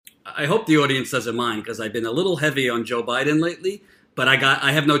I hope the audience doesn't mind because I've been a little heavy on Joe Biden lately, but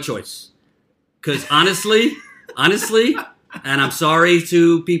I have no choice. Because honestly, and I'm sorry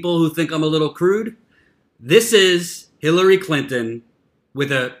to people who think I'm a little crude, this is Hillary Clinton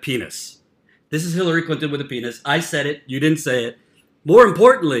with a penis. This is Hillary Clinton with a penis. I said it. You didn't say it. More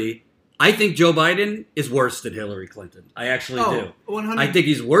importantly, I think Joe Biden is worse than Hillary Clinton. I actually do. 100. I think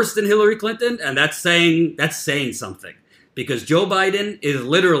he's worse than Hillary Clinton, and that's saying something. Because Joe Biden is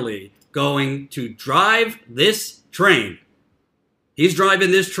literally going to drive this train. He's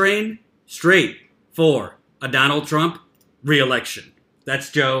driving this train straight for a Donald Trump re-election. That's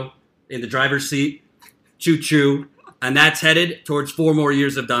Joe in the driver's seat. Choo-choo. And that's headed towards 4 more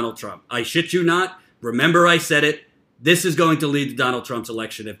years of Donald Trump. I shit you not. Remember I said it. This is going to lead to Donald Trump's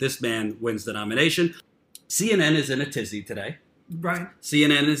election if this man wins the nomination. CNN is in a tizzy today. Right.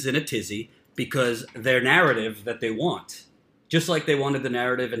 CNN is in a tizzy because their narrative that they want, just like they wanted the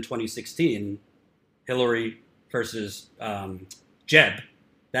narrative in 2016, Hillary versus Jeb,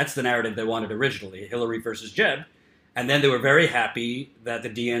 that's the narrative they wanted originally, Hillary versus Jeb. And then they were very happy that the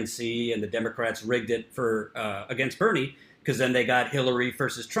DNC and the Democrats rigged it for against Bernie because then they got Hillary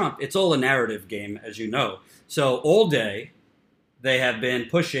versus Trump. It's all a narrative game, as you know. So all day they have been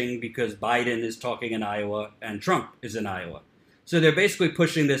pushing because Biden is talking in Iowa and Trump is in Iowa. So they're basically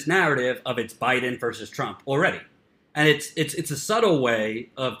pushing this narrative of it's Biden versus Trump already. And it's a subtle way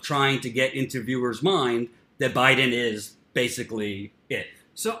of trying to get into viewers' mind that Biden is basically it.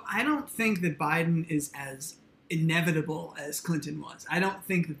 So I don't think that Biden is as inevitable as Clinton was. I don't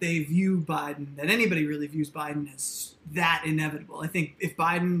think that they view Biden, that anybody really views Biden as that inevitable. I think if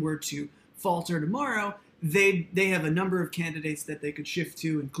Biden were to falter tomorrow, they have a number of candidates that they could shift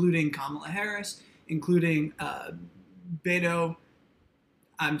to, including Kamala Harris, including Beto.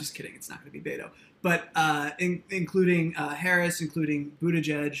 I'm just kidding. It's not going to be Beto. But including Harris, including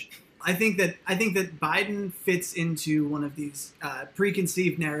Buttigieg. I think that Biden fits into one of these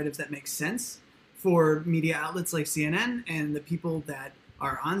preconceived narratives that makes sense for media outlets like CNN and the people that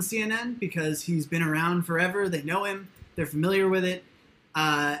are on CNN because he's been around forever. They know him. They're familiar with it.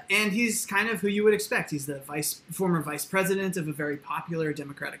 And he's kind of who you would expect. He's the former vice president of a very popular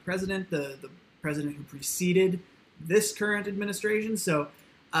Democratic president, the president who preceded this current administration. So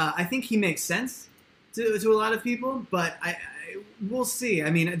I think he makes sense to a lot of people, but we'll see. I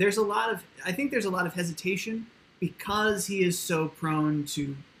mean, I think there's a lot of hesitation because he is so prone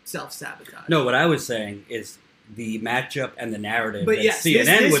to self-sabotage. No, what I was saying is the matchup and the narrative but that yes,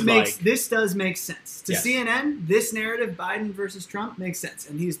 CNN would like. This does make sense. To Yes. CNN, this narrative, Biden versus Trump, makes sense.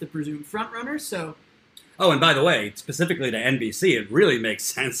 And he's the presumed frontrunner, so... Oh, and by the way, specifically to NBC, it really makes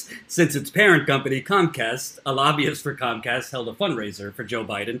sense since its parent company, Comcast, a lobbyist for Comcast, held a fundraiser for Joe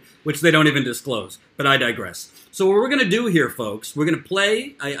Biden, which they don't even disclose. But I digress. So what we're going to do here, folks, we're going to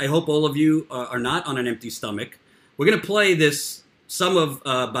play, I hope all of you are not on an empty stomach, we're going to play some of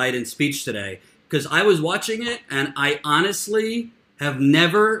Biden's speech today, because I was watching it, and I honestly have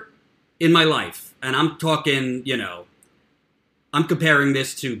never in my life, and I'm talking, I'm comparing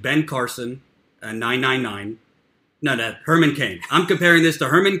this to Ben Carson, 999. No, Herman Cain. I'm comparing this to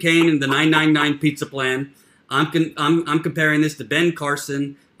Herman Cain and the 999 pizza plan. I'm comparing this to Ben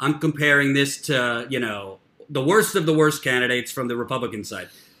Carson. I'm comparing this to, the worst of the worst candidates from the Republican side.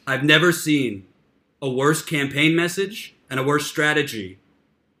 I've never seen a worse campaign message and a worse strategy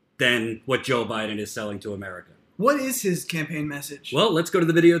than what Joe Biden is selling to America. What is his campaign message? Well, let's go to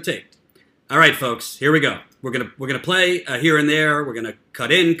the videotape. All right, folks, here we go. We're gonna play here and there. We're gonna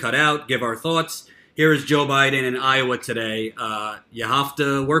cut in, cut out, give our thoughts. Here is Joe Biden in Iowa today. You have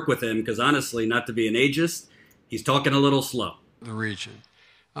to work with him because honestly, not to be an ageist, he's talking a little slow. The region.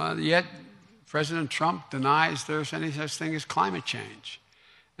 Yet President Trump denies there's any such thing as climate change.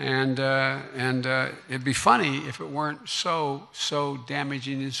 And it'd be funny if it weren't so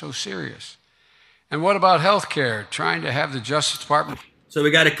damaging and so serious. And what about health care? Trying to have the Justice Department... So we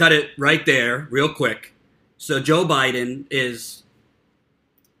got to cut it right there real quick. So Joe Biden is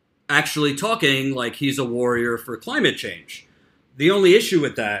actually talking like he's a warrior for climate change. The only issue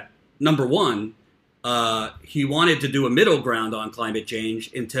with that, number one, he wanted to do a middle ground on climate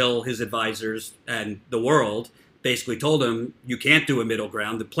change until his advisors and the world basically told him, you can't do a middle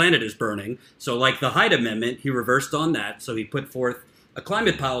ground. The planet is burning. So like the Hyde Amendment, he reversed on that. So he put forth a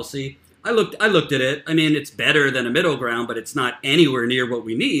climate policy. I looked at it. I mean, it's better than a middle ground, but it's not anywhere near what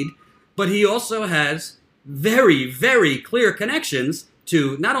we need. But he also has very, very clear connections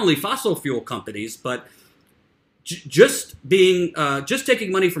to not only fossil fuel companies, but just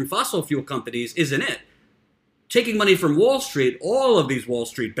taking money from fossil fuel companies isn't it. Taking money from Wall Street, all of these Wall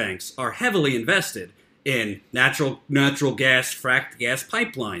Street banks are heavily invested in natural gas, fracked gas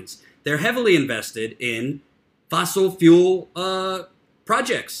pipelines. They're heavily invested in fossil fuel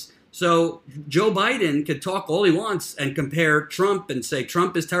projects. So Joe Biden could talk all he wants and compare Trump and say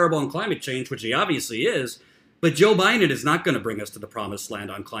Trump is terrible on climate change, which he obviously is. But Joe Biden is not going to bring us to the promised land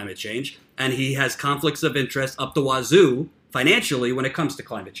on climate change. And he has conflicts of interest up the wazoo financially when it comes to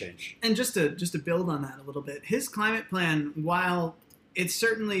climate change. And just to build on that a little bit, his climate plan, while it's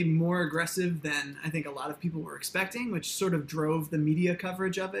certainly more aggressive than I think a lot of people were expecting, which sort of drove the media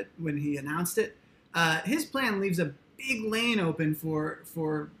coverage of it when he announced it, his plan leaves a big lane open for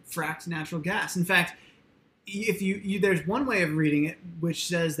fracked natural gas. In fact, if you there's one way of reading it which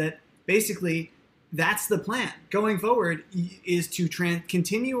says that basically that's the plan going forward is to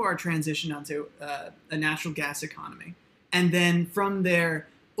continue our transition onto a natural gas economy, and then from there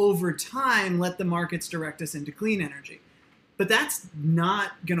over time let the markets direct us into clean energy. But that's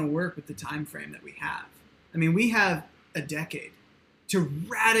not going to work with the time frame that we have. I mean, we have a decade to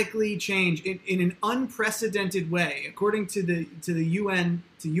radically change in an unprecedented way, according to the UN,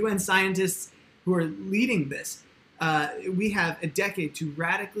 to UN scientists who are leading this. We have a decade to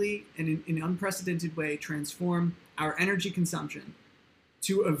radically and in an unprecedented way transform our energy consumption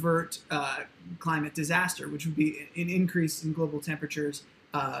to avert climate disaster, which would be an increase in global temperatures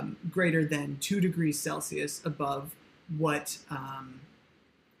greater than 2 degrees Celsius above what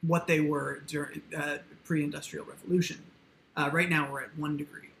they were during pre-industrial revolution. Right now we're at 1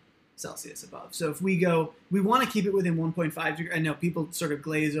 degree Celsius above. So if we want to keep it within 1.5 degrees. I know people sort of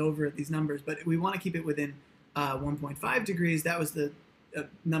glaze over at these numbers, but we want to keep it within 1.5 degrees. That was the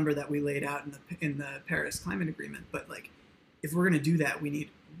number that we laid out in the Paris Climate Agreement. But like, if we're going to do that, we need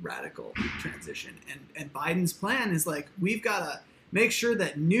radical transition. And Biden's plan is like, we've got to make sure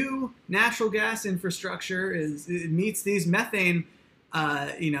that new natural gas infrastructure meets these methane,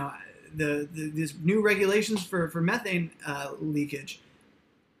 these new regulations for methane leakage.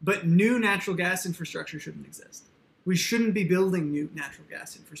 But new natural gas infrastructure shouldn't exist. We shouldn't be building new natural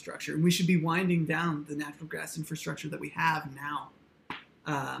gas infrastructure, and we should be winding down the natural gas infrastructure that we have now.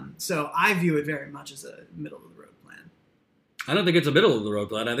 So I view it very much as a middle-of-the-road plan. I don't think it's a middle-of-the-road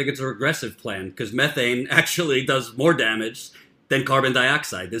plan. I think it's a regressive plan, because methane actually does more damage than carbon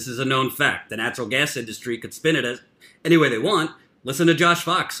dioxide. This is a known fact. The natural gas industry could spin it as any way they want. Listen to Josh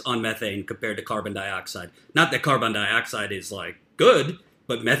Fox on methane compared to carbon dioxide. Not that carbon dioxide is like good,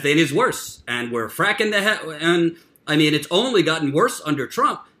 but methane is worse. And we're fracking the hell. And I mean, it's only gotten worse under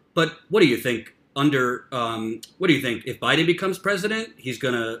Trump. But what do you think? What do you think? If Biden becomes president, he's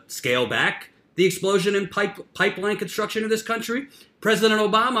going to scale back the explosion in pipeline construction in this country? President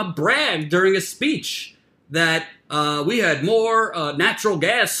Obama bragged during a speech that we had more natural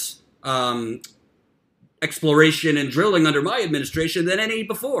gas exploration and drilling under my administration than any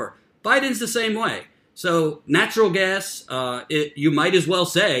before. Biden's the same way. So natural gas, you might as well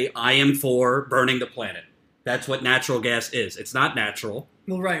say, I am for burning the planet. That's what natural gas is. It's not natural.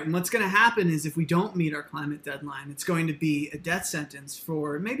 Well, right. And what's going to happen is if we don't meet our climate deadline, it's going to be a death sentence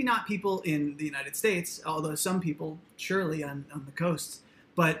for maybe not people in the United States, although some people surely on the coasts,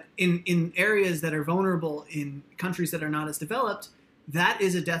 but in areas that are vulnerable in countries that are not as developed, that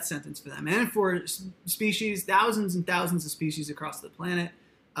is a death sentence for them. And for species, thousands and thousands of species across the planet,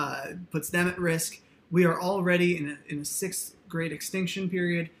 puts them at risk. We are already in a sixth grade extinction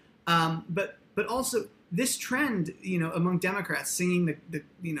period. But also this trend, among Democrats singing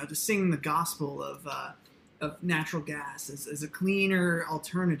to sing the gospel of natural gas as a cleaner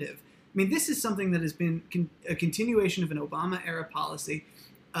alternative. I mean, this is something that has been a continuation of an Obama-era policy.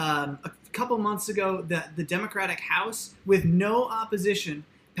 A couple months ago, the Democratic House, with no opposition,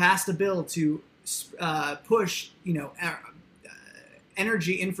 passed a bill to push,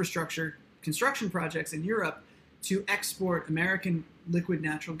 energy infrastructure construction projects in Europe to export American liquid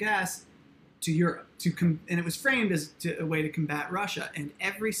natural gas to Europe. And it was framed as a way to combat Russia. And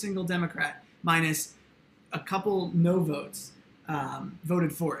every single Democrat, minus a couple no votes,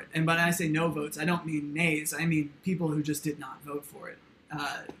 voted for it. And when I say no votes, I don't mean nays. I mean people who just did not vote for it,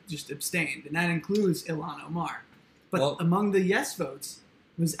 just abstained. And that includes Ilhan Omar. But among the yes votes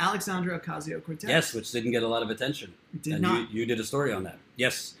was Alexandra Ocasio-Cortez. Yes, which didn't get a lot of attention. It did not. You did a story on that.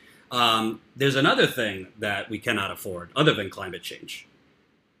 Yes. There's another thing that we cannot afford other than climate change.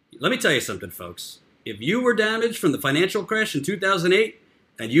 Let me tell you something, folks. If you were damaged from the financial crash in 2008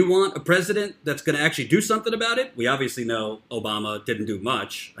 and you want a president that's going to actually do something about it, we obviously know Obama didn't do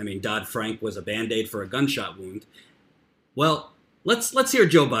much. I mean, Dodd-Frank was a Band-Aid for a gunshot wound. Well, let's hear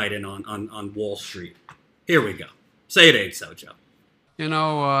Joe Biden on Wall Street. Here we go. Say it ain't so, Joe.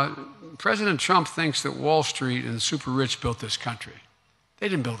 President Trump thinks that Wall Street and the super rich built this country. They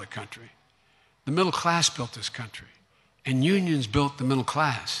didn't build a country. The middle class built this country, and unions built the middle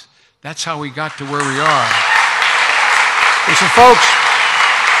class. That's how we got to where we are. And so, folks,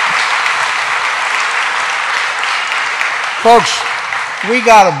 we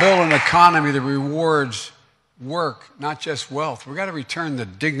got to build an economy that rewards work, not just wealth. We got to return the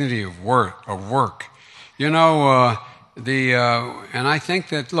dignity of work. You know, and I think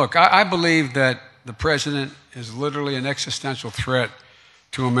that, look, I believe that the president is literally an existential threat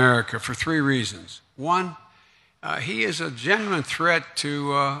to America for three reasons. One, he is a genuine threat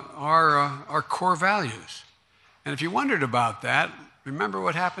to our core values. And if you wondered about that, remember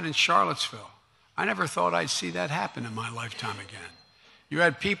what happened in Charlottesville. I never thought I'd see that happen in my lifetime again. You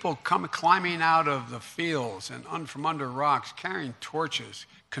had people climbing out of the fields and from under rocks, carrying torches,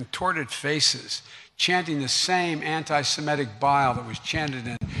 contorted faces, chanting the same anti-Semitic bile that was chanted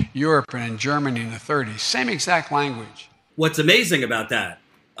in Europe and in Germany in the 30s. Same exact language. What's amazing about that,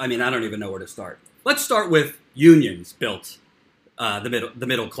 I mean, I don't even know where to start. Let's start with unions built the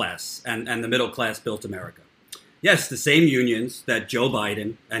middle class, and the middle class built America. Yes, the same unions that Joe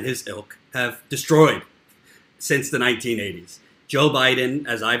Biden and his ilk have destroyed since the 1980s. Joe Biden,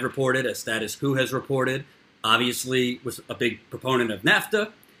 as I've reported, as Status Quo has reported, obviously was a big proponent of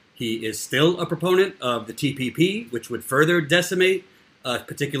NAFTA. He is still a proponent of the TPP, which would further decimate,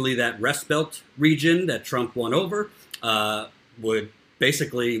 particularly that Rust Belt region that Trump won over. Would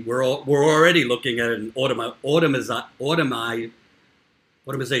basically, we're already looking at an automization.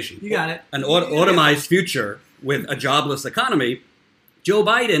 You got it. An automized future with a jobless economy. Joe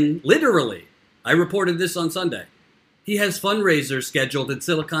Biden, literally, I reported this on Sunday, he has fundraisers scheduled in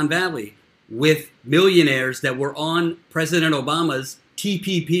Silicon Valley with millionaires that were on President Obama's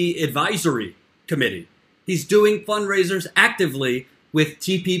TPP advisory committee. He's doing fundraisers actively with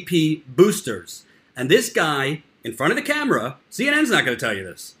TPP boosters. And this guy, in front of the camera, CNN's not going to tell you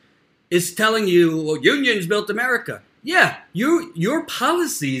this, is telling you, well, unions built America. Yeah, your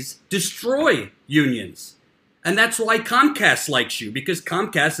policies destroy unions. And that's why Comcast likes you, because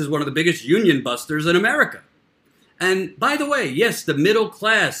Comcast is one of the biggest union busters in America. And by the way, yes, the middle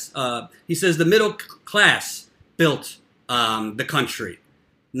class, he says the middle class built the country,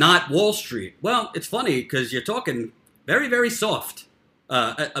 not Wall Street. Well, it's funny because you're talking very, very soft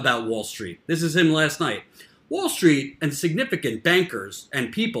about Wall Street. This is him last night. Wall Street and significant bankers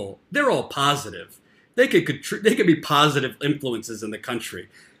and people, they're all positive. They could be positive influences in the country,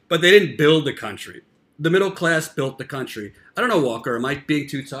 but they didn't build the country. The middle class built the country. I don't know, Walker, am I being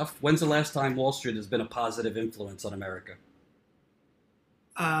too tough? When's the last time Wall Street has been a positive influence on America?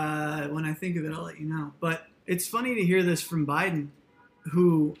 When I think of it, I'll let you know. But it's funny to hear this from Biden,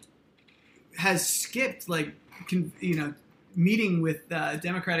 who has skipped, meeting with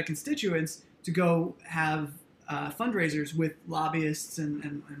Democratic constituents to go have fundraisers with lobbyists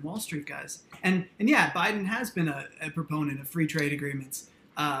and Wall Street guys. And yeah, Biden has been a proponent of free trade agreements,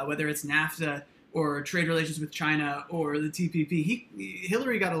 whether it's NAFTA or trade relations with China or the TPP.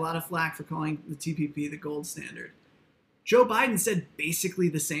 Hillary got a lot of flack for calling the TPP the gold standard. Joe Biden said basically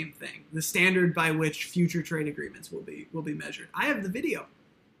the same thing, the standard by which future trade agreements will be measured. I have the video.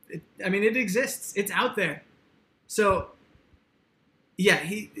 It exists. It's out there. So, yeah,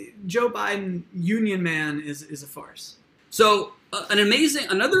 Joe Biden, union man, is a farce. So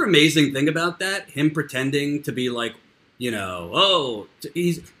another amazing thing about that, him pretending to be like,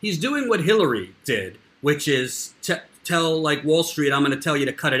 he's doing what Hillary did, which is tell like Wall Street, I'm going to tell you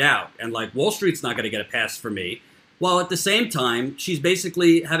to cut it out. And like Wall Street's not going to get a pass for me. While at the same time, she's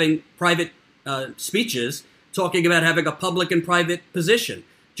basically having private speeches talking about having a public and private position.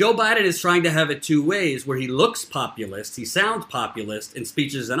 Joe Biden is trying to have it two ways, where he looks populist, he sounds populist in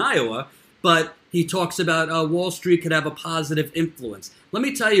speeches in Iowa, but he talks about Wall Street could have a positive influence. Let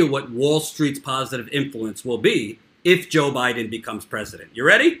me tell you what Wall Street's positive influence will be if Joe Biden becomes president. You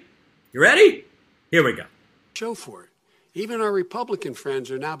ready? You ready? Here we go. Show for it. Even our Republican friends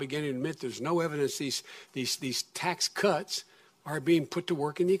are now beginning to admit there's no evidence these tax cuts are being put to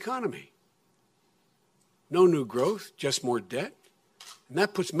work in the economy. No new growth, just more debt. And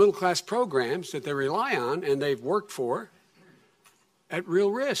that puts middle-class programs that they rely on and they've worked for at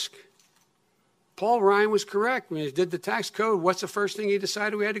real risk. Paul Ryan was correct. When he did the tax code, what's the first thing he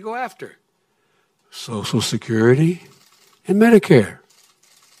decided we had to go after? Social Security and Medicare.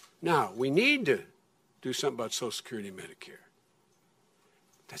 Now, we need to do something about Social Security and Medicare.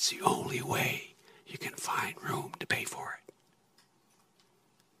 That's the only way you can find room to pay for it.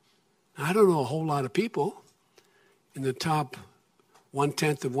 Now, I don't know a whole lot of people in the top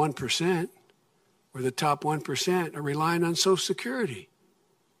 0.1% or the top 1% are relying on Social Security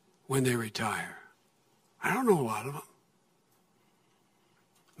when they retire. I don't know a lot of them.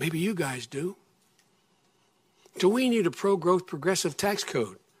 Maybe you guys do. Do we need a pro-growth progressive tax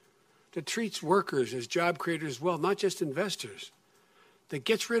code that treats workers as job creators as well, not just investors, that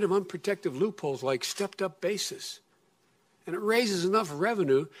gets rid of unprotected loopholes like stepped-up basis, and it raises enough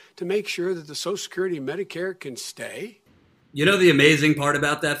revenue to make sure that the Social Security and Medicare can stay? You know the amazing part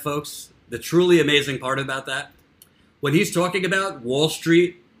about that, folks? The truly amazing part about that? When he's talking about Wall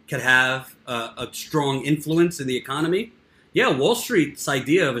Street could have a strong influence in the economy, yeah, Wall Street's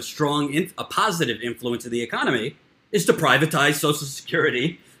idea of a positive influence in the economy is to privatize Social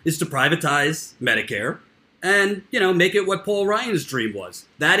Security, is to privatize Medicare, and, make it what Paul Ryan's dream was.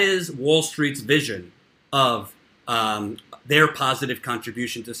 That is Wall Street's vision of their positive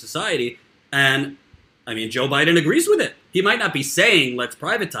contribution to society. And, Joe Biden agrees with it. He might not be saying, let's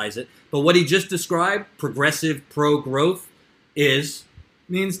privatize it, but what he just described, progressive pro-growth, is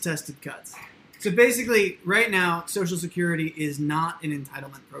means-tested cuts. So basically, right now, Social Security is not an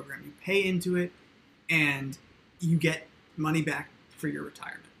entitlement program. You pay into it, and you get money back for your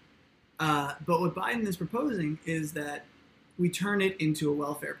retirement. But what Biden is proposing is that we turn it into a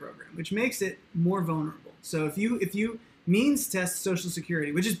welfare program, which makes it more vulnerable. So if you means test Social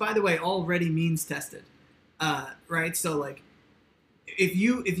Security, which is, by the way, already means tested, right? So like, if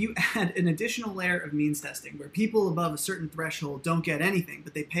you add an additional layer of means testing where people above a certain threshold don't get anything,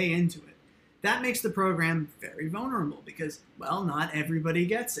 but they pay into it, that makes the program very vulnerable because, well, not everybody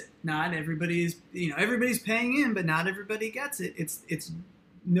gets it. Not everybody is, everybody's paying in, but not everybody gets it. It's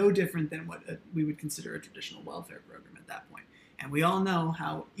no different than what we would consider a traditional welfare program at that point. And we all know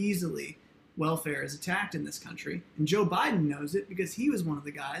how easily welfare is attacked in this country. And Joe Biden knows it because he was one of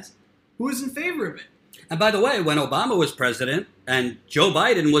the guys who was in favor of it. And by the way, when Obama was president and Joe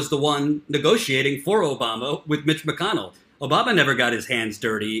Biden was the one negotiating for Obama with Mitch McConnell, Obama never got his hands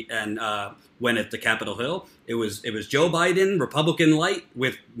dirty and went at the Capitol Hill. It was Joe Biden, Republican light,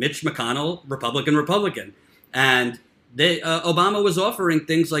 with Mitch McConnell, Republican. And Obama was offering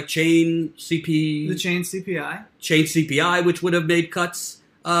things like chain CPI, which would have made cuts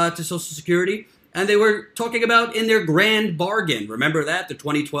to Social Security. And they were talking about in their grand bargain. Remember that? The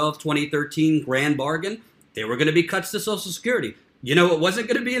 2012-2013 grand bargain? They were going to be cuts to Social Security. You know what wasn't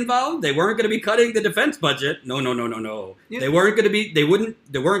going to be involved? They weren't going to be cutting the defense budget. No. Yeah. They weren't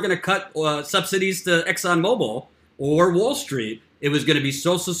going to cut subsidies to ExxonMobil or Wall Street. It was going to be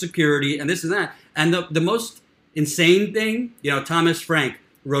Social Security and this and that. And the most insane thing, Thomas Frank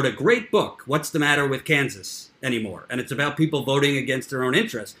wrote a great book, What's the Matter with Kansas Anymore? And it's about people voting against their own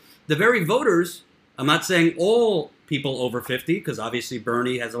interests. The very voters, I'm not saying all people over 50, because obviously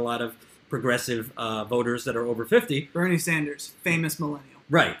Bernie has a lot of progressive voters that are over 50. Bernie Sanders, famous millennial.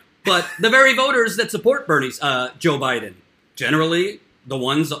 Right. But the very voters that support Joe Biden, generally the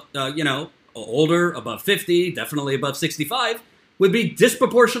ones, older, above 50, definitely above 65, would be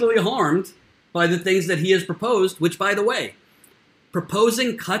disproportionately harmed by the things that he has proposed, which, by the way,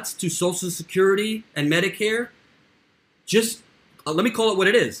 proposing cuts to Social Security and Medicare, just let me call it what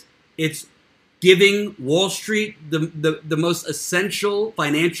it is. It's giving Wall Street the most essential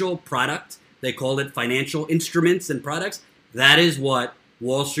financial product. They call it financial instruments and products. That is what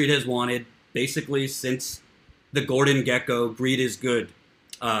Wall Street has wanted basically since the Gordon Gekko greed is good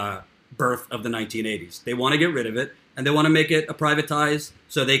birth of the 1980s. They want to get rid of it, and they want to make it a privatized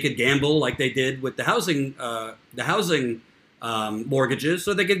so they could gamble like they did with the housing mortgages,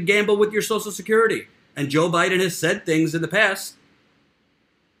 so they could gamble with your Social Security. And Joe Biden has said things in the past.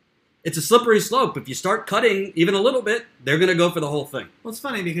 It's a slippery slope. If you start cutting even a little bit, they're going to go for the whole thing. Well, it's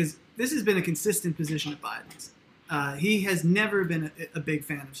funny because this has been a consistent position of Biden's. He has never been a big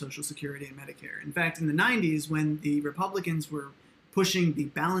fan of Social Security and Medicare. In fact, in the 90s, when the Republicans were pushing the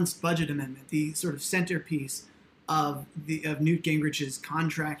balanced budget amendment, the sort of centerpiece of Newt Gingrich's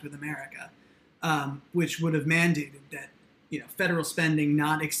contract with America, which would have mandated that federal spending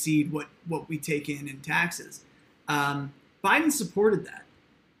not exceed what we take in taxes, Biden supported that.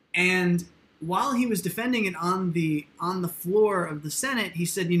 And while he was defending it on the floor of the Senate, he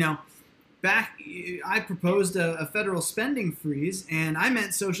said, I proposed a federal spending freeze, and I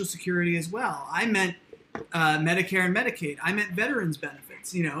meant Social Security as well. I meant Medicare and Medicaid. I meant veterans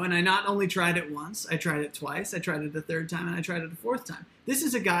benefits, and I not only tried it once, I tried it twice, I tried it a third time, and I tried it a fourth time. This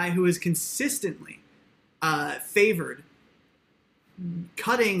is a guy who has consistently favored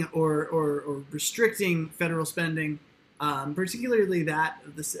cutting or restricting federal spending, particularly that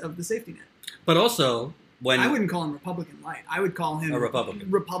of the safety net. But also, when I wouldn't call him Republican light, I would call him a Republican.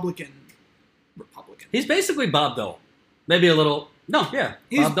 Republican. He's basically Bob Dole, maybe a little. No, yeah,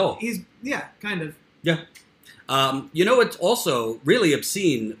 Bob Dole. He's kind of. Yeah. It's also really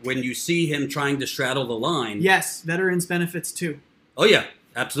obscene when you see him trying to straddle the line. Yes, veterans benefits too. Oh yeah,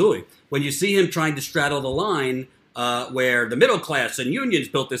 Absolutely. When you see him trying to straddle the line where the middle class and unions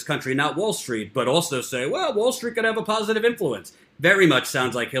built this country, not Wall Street, but also say, well, Wall Street could have a positive influence. Very much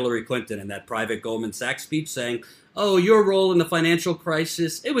sounds like Hillary Clinton in that private Goldman Sachs speech saying, oh, your role in the financial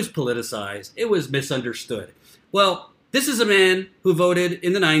crisis, it was politicized. It was misunderstood. Well, this is a man who voted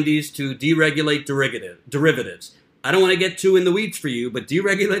in the 90s to deregulate derivatives. I don't want to get too in the weeds for you, but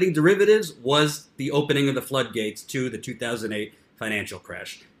deregulating derivatives was the opening of the floodgates to the 2008 financial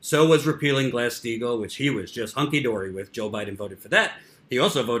crash. So was repealing Glass-Steagall, which he was just hunky-dory with. Joe Biden voted for that. He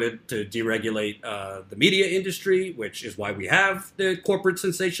also voted to deregulate the media industry, which is why we have the corporate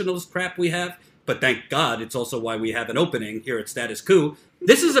sensationalist crap we have. But thank God, it's also why we have an opening here at Status Quo.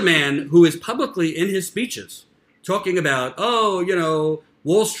 This is a man who is publicly in his speeches talking about,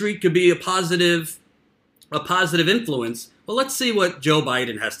 Wall Street could be a positive influence. Well, let's see what Joe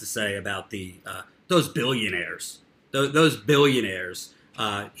Biden has to say about those billionaires. Those billionaires.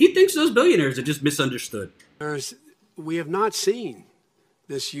 He thinks those billionaires are just misunderstood. We have not seen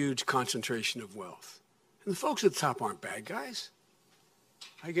this huge concentration of wealth. And the folks at the top aren't bad guys.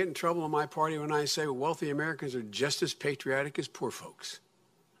 I get in trouble in my party when I say wealthy Americans are just as patriotic as poor folks.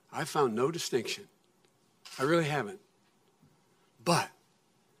 I found no distinction. I really haven't. But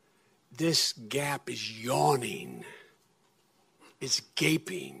this gap is yawning. It's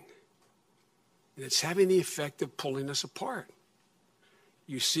gaping. And it's having the effect of pulling us apart.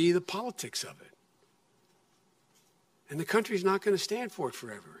 You see the politics of it. And the country's not going to stand for it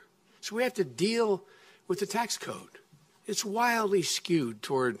forever. So we have to deal with the tax code. It's wildly skewed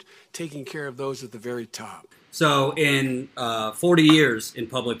toward taking care of those at the very top. So in 40 years in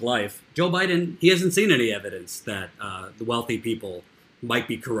public life, Joe Biden, he hasn't seen any evidence that the wealthy people might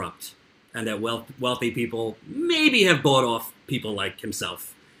be corrupt and that wealthy people maybe have bought off people like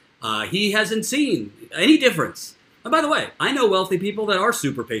himself. He hasn't seen any difference. And by the way, I know wealthy people that are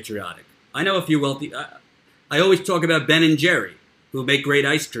super patriotic. I know a few wealthy... I always talk about Ben and Jerry, who make great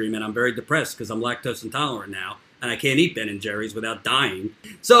ice cream, and I'm very depressed because I'm lactose intolerant now, and I can't eat Ben and Jerry's without dying.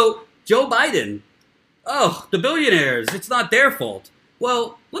 So Joe Biden, the billionaires, it's not their fault.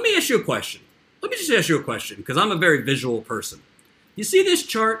 Well, let me ask you a question. Let me just ask you a question, because I'm a very visual person. You see this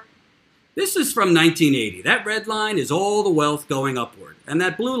chart? This is from 1980. That red line is all the wealth going upward, and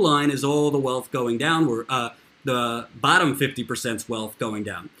that blue line is all the wealth going downward, the bottom 50%'s wealth going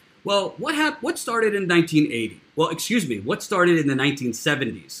down. Well, what started in 1980? Well, excuse me, what started in the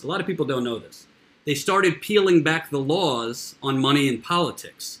 1970s? A lot of people don't know this. They started peeling back the laws on money in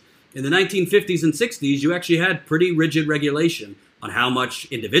politics. In the 1950s and 60s, you actually had pretty rigid regulation on how much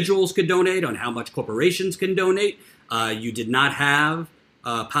individuals could donate, on how much corporations can donate. You did not have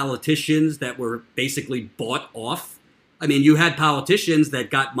politicians that were basically bought off. I mean, you had politicians that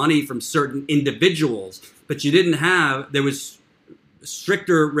got money from certain individuals, but you didn't have, there was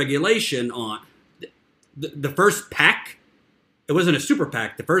stricter regulation on the first PAC. It wasn't a super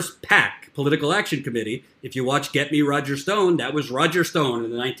PAC. The first PAC, Political Action Committee, if you watch Get Me Roger Stone, that was Roger Stone in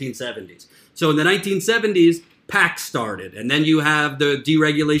the 1970s. So in the 1970s, PAC started, and then you have the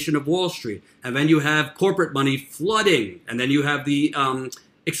deregulation of Wall Street, and then you have corporate money flooding, and then you have the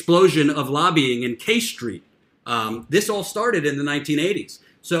explosion of lobbying in K Street. This all started in the 1980s.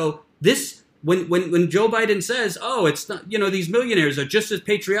 So this, when Joe Biden says, it's not, these millionaires are just as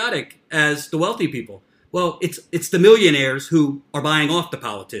patriotic as the wealthy people. Well, it's the millionaires who are buying off the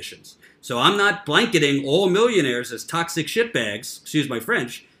politicians. So I'm not blanketing all millionaires as toxic shitbags, excuse my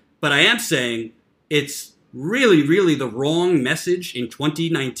French, but I am saying it's really, really the wrong message in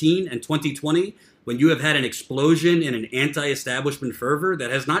 2019 and 2020 when you have had an explosion in an anti-establishment fervor that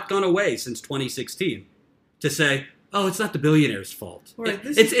has not gone away since 2016 to say, it's not the billionaires' fault. Right,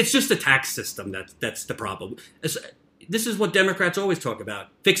 it's just the tax system that's the problem. This is what Democrats always talk about: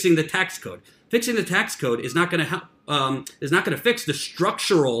 fixing the tax code. Fixing the tax code is not going to help. Is not going to fix the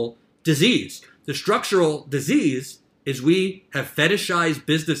structural disease. The structural disease is we have fetishized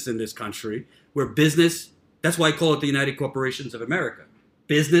business in this country, where business. That's why I call it the United Corporations of America.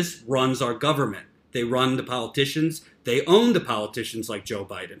 Business runs our government. They run the politicians. They own the politicians, like Joe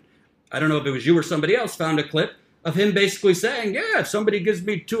Biden. I don't know if it was you or somebody else found a clip of him basically saying, if somebody gives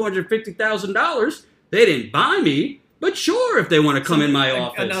me $250,000, they didn't buy me, but sure, if they want to come in my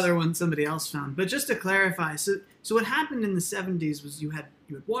office. Another one somebody else found. But just to clarify, so what happened in the 70s was you had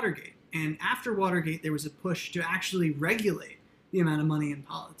Watergate. And after Watergate, there was a push to actually regulate the amount of money in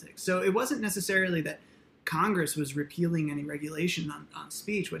politics. So it wasn't necessarily that Congress was repealing any regulation on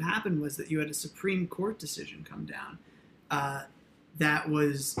speech. What happened was that you had a Supreme Court decision come down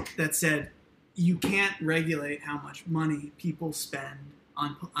that said you can't regulate how much money people spend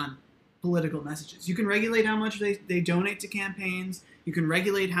on political messages. You can regulate how much they donate to campaigns. You can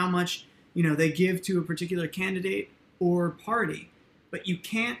regulate how much, they give to a particular candidate or party, but you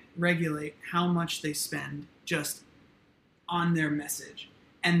can't regulate how much they spend just on their message.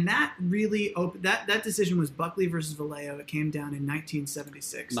 And that really that decision was Buckley versus Vallejo. It came down in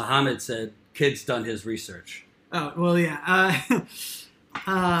 1976. Muhammad said, "Kid's done his research." Oh, well, yeah.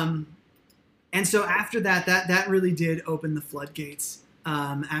 And so after that really did open the floodgates.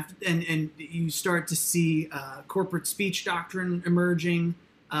 And you start to see corporate speech doctrine emerging.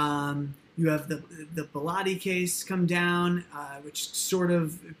 You have the Bellotti case come down, which sort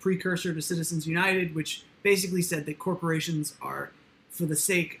of precursor to Citizens United, which basically said that corporations are, for the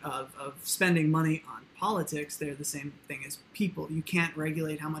sake of spending money on politics, they're the same thing as people. You can't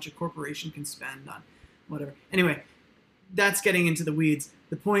regulate how much a corporation can spend on whatever. Anyway, that's getting into the weeds.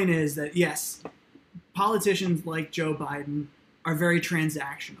 The point is that, yes, politicians like Joe Biden are very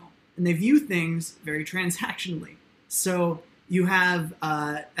transactional, and they view things very transactionally. So you have,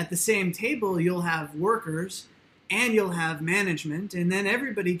 at the same table, you'll have workers and you'll have management, and then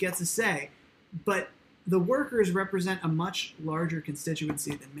everybody gets a say. But the workers represent a much larger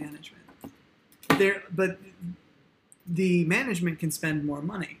constituency than management. But the management can spend more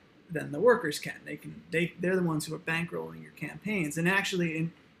money than the workers can. They're the ones who are bankrolling your campaigns. And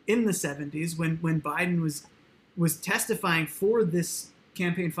actually, in the 70s, when Biden was testifying for this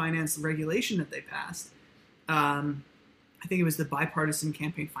campaign finance regulation that they passed, I think it was the Bipartisan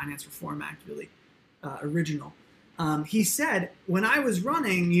Campaign Finance Reform Act, really original. He said, when I was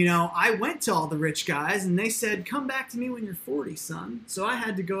running, I went to all the rich guys and they said, come back to me when you're 40, son. So I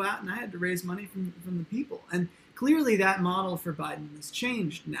had to go out and I had to raise money from the people. And clearly that model for Biden has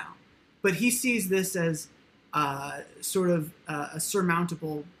changed now. But he sees this as sort of a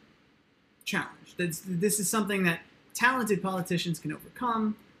surmountable challenge. This is something that talented politicians can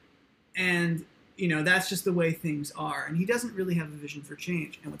overcome. And, that's just the way things are. And he doesn't really have a vision for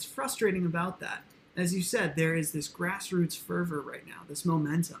change. And what's frustrating about that, as you said, there is this grassroots fervor right now, this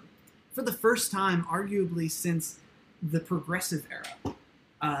momentum. For the first time, arguably since the progressive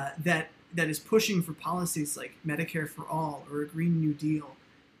era, that is pushing for policies like Medicare for All or a Green New Deal,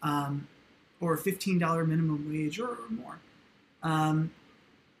 or a $15 minimum wage or more. And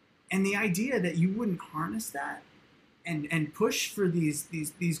the idea that you wouldn't harness that and push for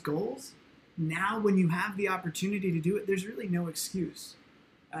these goals, now when you have the opportunity to do it, there's really no excuse.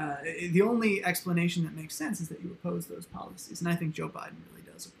 The only explanation that makes sense is that you oppose those policies. And I think Joe Biden really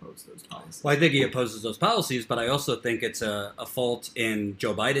does oppose those policies. Well, I think he opposes those policies, but I also think it's a fault in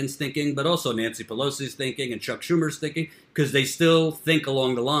Joe Biden's thinking, but also Nancy Pelosi's thinking and Chuck Schumer's thinking, because they still think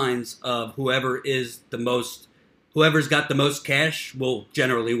along the lines of whoever's got the most cash will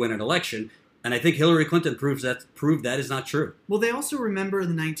generally win an election. And I think Hillary Clinton proved that is not true. Well, they also remember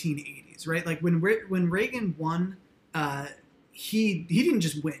the 1980s, right? Like when Reagan won, he didn't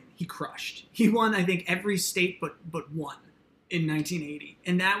just win; he crushed. He won, I think, every state but one in 1980,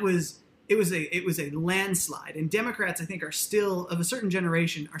 and it was a landslide. And Democrats, I think, are still of a certain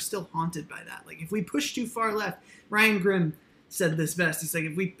generation are still haunted by that. Like if we push too far left, Ryan Grimm said this best. He's like,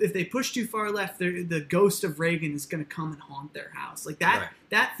 if they push too far left, the ghost of Reagan is going to come and haunt their house. Like that, right.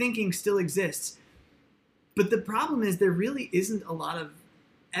 That thinking still exists. But the problem is there really isn't a lot of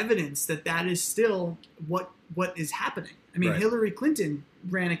evidence that is still what is happening. I mean, right. Hillary Clinton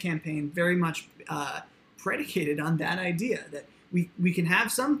ran a campaign very much predicated on that idea that we can have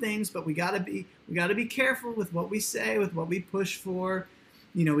some things, but we gotta be careful with what we say, with what we push for.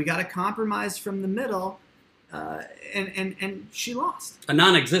 We gotta compromise from the middle. And she lost. A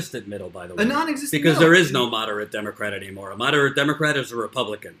non-existent middle, by the way. A non-existent because middle. There is no moderate Democrat anymore. A moderate Democrat is a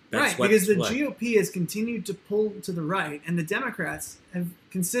Republican. That's right, because the GOP has continued to pull to the right, and the Democrats have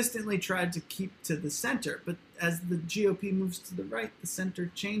consistently tried to keep to the center. But as the GOP moves to the right, the center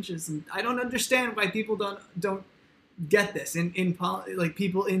changes, and I don't understand why people don't get this. Like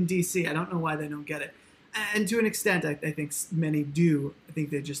people in D.C., I don't know why they don't get it. And to an extent, I think many do. I think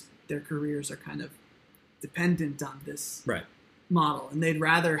their careers are kind of dependent on this right. model, and they'd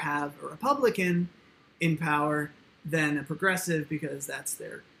rather have a Republican in power than a progressive because that's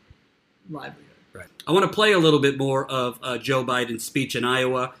their livelihood. Right. I want to play a little bit more of Joe Biden's speech in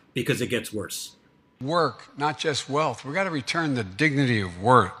Iowa because it gets worse. Work, not just wealth. We've got to return the dignity of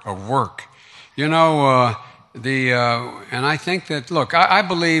work. And I think that, look, I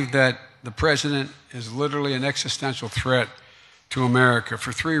believe that the president is literally an existential threat to America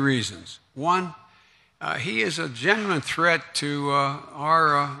for three reasons. One, he is a genuine threat to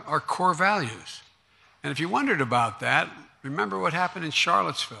our core values. And if you wondered about that, remember what happened in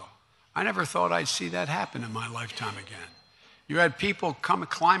Charlottesville. I never thought I'd see that happen in my lifetime again. You had people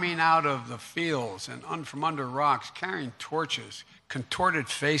climbing out of the fields and from under rocks, carrying torches, contorted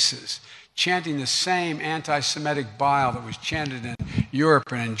faces, chanting the same anti-Semitic bile that was chanted in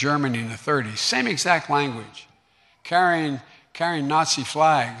Europe and in Germany in the 30s. Same exact language. Carrying Nazi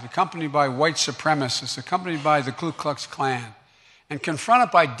flags, accompanied by white supremacists, accompanied by the Ku Klux Klan, and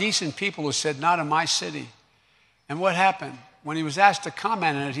confronted by decent people who said, "Not in my city." And what happened? When he was asked to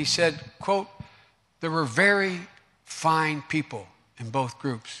comment on it, he said, quote, "There were very fine people in both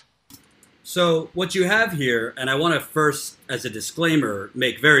groups." So what you have here, and I want to first, as a disclaimer,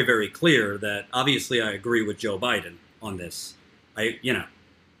 make very, very clear that obviously I agree with Joe Biden on this.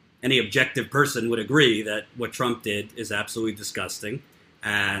 Any objective person would agree that what Trump did is absolutely disgusting,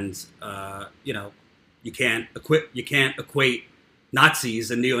 and you can't equate Nazis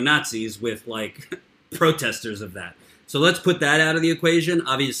and neo-Nazis with like protesters of that. So let's put that out of the equation.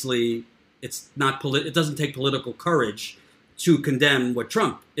 Obviously, it doesn't take political courage to condemn what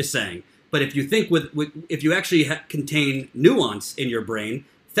Trump is saying. But if you think if you actually contain nuance in your brain,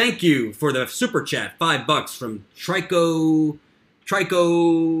 thank you for the super chat, $5 from Trichometrist.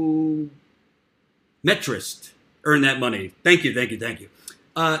 Earn that money. Thank you.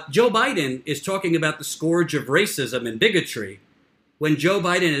 Joe Biden is talking about the scourge of racism and bigotry when Joe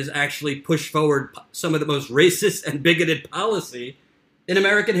Biden has actually pushed forward some of the most racist and bigoted policy in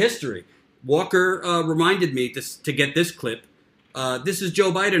American history. Walker reminded me to get this clip. This is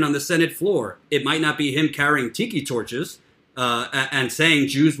Joe Biden on the Senate floor. It might not be him carrying tiki torches and saying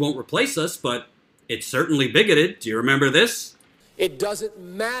Jews won't replace us, but it's certainly bigoted. Do you remember this? It doesn't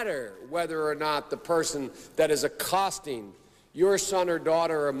matter whether or not the person that is accosting your son or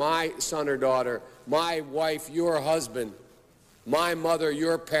daughter or my son or daughter, my wife, your husband, my mother,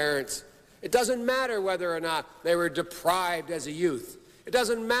 your parents. It doesn't matter whether or not they were deprived as a youth. It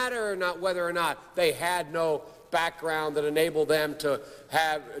doesn't matter or not whether or not they had no background that enabled them to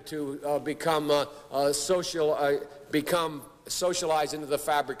become socialized into the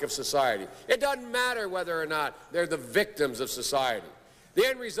fabric of society. It doesn't matter whether or not they're the victims of society. The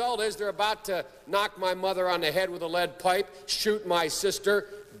end result is they're about to knock my mother on the head with a lead pipe, shoot my sister,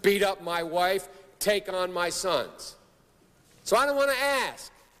 beat up my wife, take on my sons. So I don't want to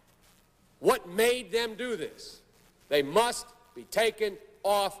ask what made them do this. They must be taken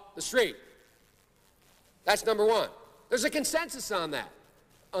off the street. That's number one. There's a consensus on that.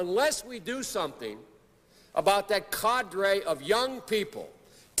 Unless we do something about that cadre of young people,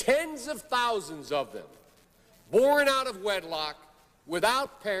 tens of thousands of them, born out of wedlock,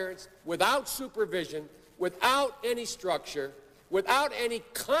 without parents, without supervision, without any structure, without any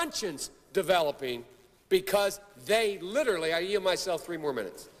conscience developing, because they literally, I yield myself 3 more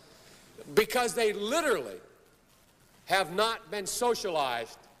minutes, because they literally have not been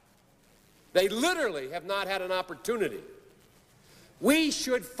socialized. They literally have not had an opportunity. We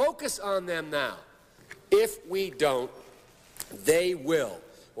should focus on them now. If we don't, they will,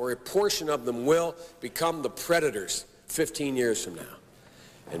 or a portion of them will, become the predators 15 years from now.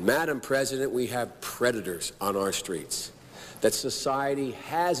 And Madam President, we have predators on our streets that society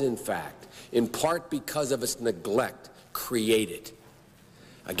has, in fact, in part because of its neglect, created.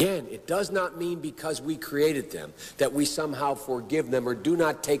 Again, it does not mean because we created them that we somehow forgive them or do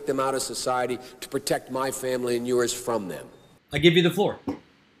not take them out of society to protect my family and yours from them. I give you the floor.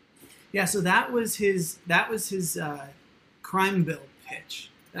 Yeah, so that was his crime bill pitch.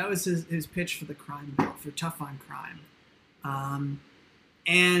 That was his pitch for the crime bill, for Tough on Crime.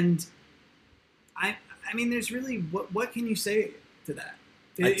 And I mean, there's really, what can you say to that?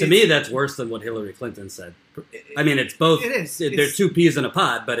 To me, that's worse than what Hillary Clinton said. I mean, it's both. It is. There's two peas in a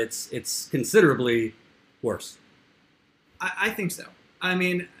pod, but it's considerably worse. I think so. I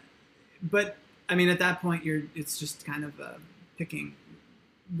mean, at that point, it's just kind of picking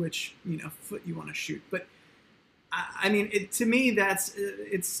which foot you want to shoot. But I mean, to me,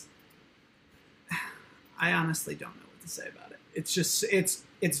 it's. I honestly don't know what to say about it. It's just it's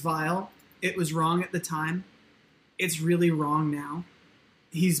vile. It was wrong at the time. It's really wrong now.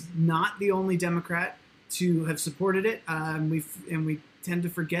 He's not the only Democrat to have supported it. We tend to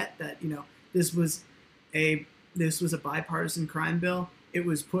forget that this was a bipartisan crime bill. It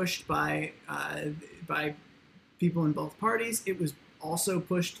was pushed by people in both parties. It was also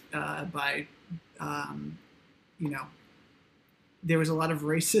pushed by there was a lot of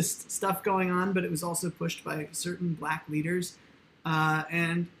racist stuff going on, but it was also pushed by certain black leaders,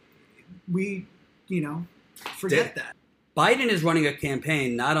 and we forget that. Biden is running a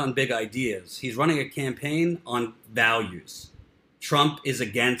campaign not on big ideas. He's running a campaign on values. Trump is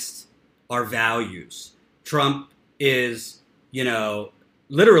against our values. Trump is,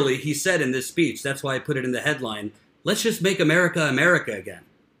 literally, he said in this speech, that's why I put it in the headline, let's just make America America again.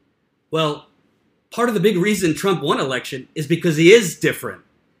 Well, part of the big reason Trump won election is because he is different,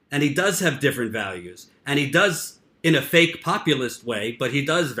 and he does have different values, and he does, in a fake populist way, but he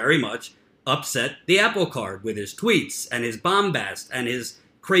does very much upset the apple cart with his tweets and his bombast and his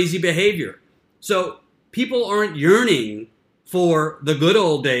crazy behavior. So people aren't yearning for the good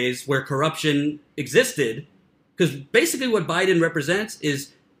old days where corruption existed, because basically what Biden represents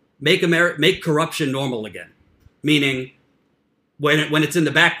is make corruption normal again, meaning when it's in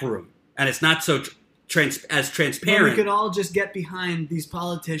the back room and it's not so transparent. When we could all just get behind these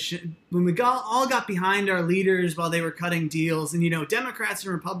politicians, when we all got behind our leaders while they were cutting deals, and Democrats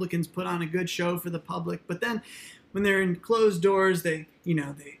and Republicans put on a good show for the public, but then when they're in closed doors, they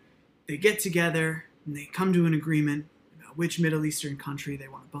get together and they come to an agreement about which Middle Eastern country they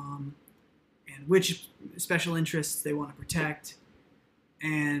want to bomb, and which special interests they want to protect,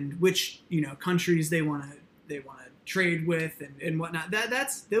 and which countries they want to trade with and whatnot.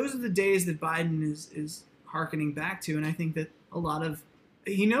 Those are the days that Biden is hearkening back to, and I think that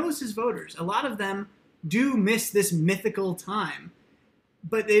he knows his voters. A lot of them do miss this mythical time,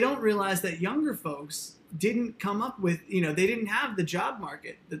 but they don't realize that younger folks didn't come up with they didn't have the job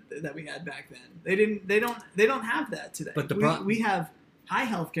market that we had back then. They don't have that today. But we have high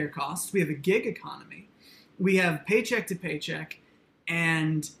healthcare costs. We have a gig economy. We have paycheck to paycheck,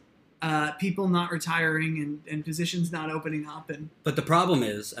 and people not retiring and positions not opening up. But the problem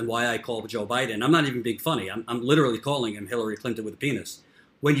is, and why I call Joe Biden, I'm not even being funny. I'm literally calling him Hillary Clinton with a penis.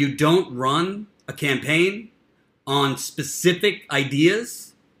 When you don't run a campaign on specific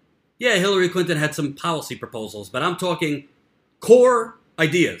ideas, yeah, Hillary Clinton had some policy proposals, but I'm talking core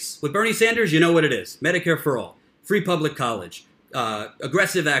ideas. With Bernie Sanders, you know what it is. Medicare for all, free public college,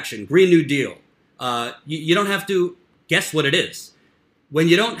 aggressive action, Green New Deal. You don't have to guess what it is. When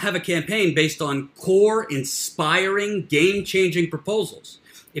you don't have a campaign based on core, inspiring, game-changing proposals,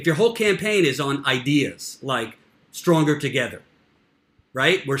 if your whole campaign is on ideas like stronger together,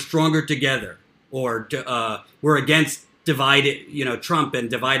 right? We're stronger together, or we're against Trump and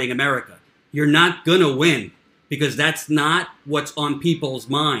dividing America, you're not going to win, because that's not what's on people's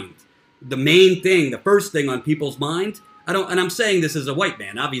mind. The main thing, the first thing on people's mind, and I'm saying this as a white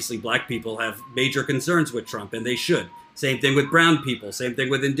man, obviously black people have major concerns with Trump, and they should. Same thing with brown people, same thing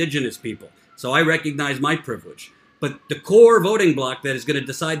with indigenous people. So I recognize my privilege. But the core voting bloc that is going to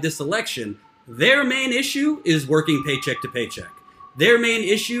decide this election, their main issue is working paycheck to paycheck. Their main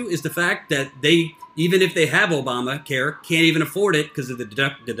issue is the fact that they, even if they have Obamacare, can't even afford it because of the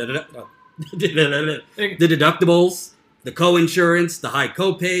deductibles, the co-insurance, the high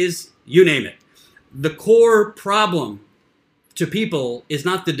co-pays, you name it. The core problem to people is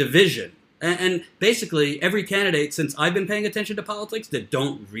not the division. And basically, every candidate, since I've been paying attention to politics, that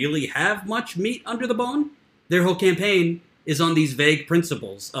don't really have much meat under the bone, their whole campaign is on these vague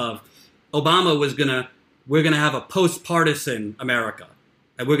principles of we're gonna have a post-partisan America,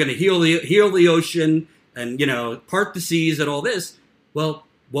 and we're gonna heal the ocean and part the seas and all this. Well,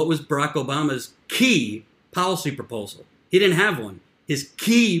 what was Barack Obama's key policy proposal? He didn't have one. His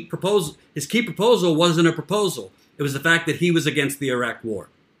key proposal wasn't a proposal. It was the fact that he was against the Iraq War.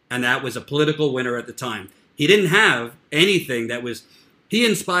 And that was a political winner at the time. He didn't have anything he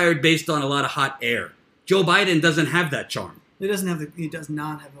inspired based on a lot of hot air. Joe Biden doesn't have that charm. He does not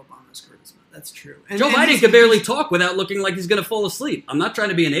have Obama's charisma. That's true. Joe Biden can barely talk without looking like he's going to fall asleep. I'm not trying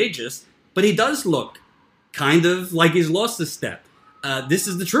to be an ageist, but he does look kind of like he's lost a step. This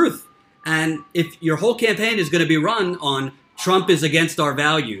is the truth. And if your whole campaign is going to be run on Trump is against our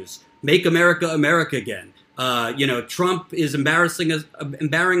values, make America America again, Trump is embarrassing us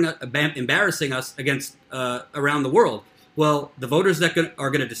against around the world. Well, the voters that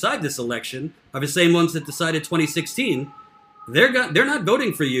are going to decide this election are the same ones that decided 2016. They're not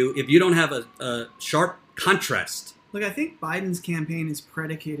voting for you if you don't have a sharp contrast. Look, I think Biden's campaign is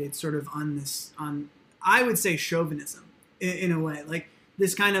predicated sort of on I would say chauvinism in a way, like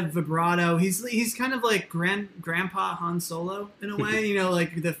this kind of vibrato. He's kind of like Grandpa Han Solo in a way,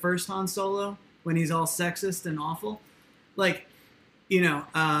 like the first Han Solo, when he's all sexist and awful, like,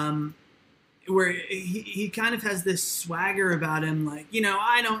 where he kind of has this swagger about him, like,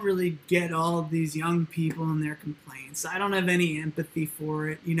 I don't really get all of these young people and their complaints. I don't have any empathy for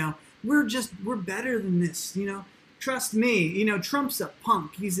it. We're better than this. Trust me. Trump's a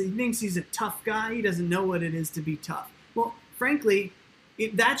punk. He thinks he's a tough guy. He doesn't know what it is to be tough. Well, frankly,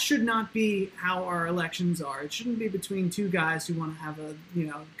 that should not be how our elections are. It shouldn't be between two guys who want to have a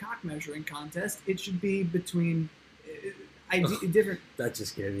cock measuring contest. It should be between different. That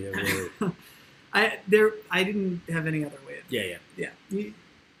just gave me a word. I didn't have any other way. Yeah.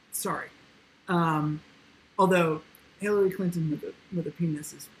 Sorry. Although Hillary Clinton with a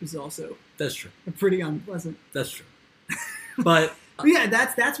penis is also That's true. a pretty unpleasant. That's true. But But yeah,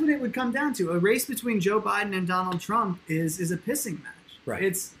 that's what it would come down to. A race between Joe Biden and Donald Trump is a pissing match.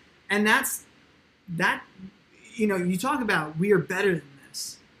 Right. That you talk about we are better than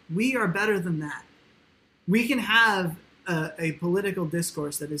this. We are better than that. We can have a political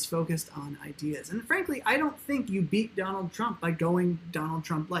discourse that is focused on ideas. And frankly, I don't think you beat Donald Trump by going Donald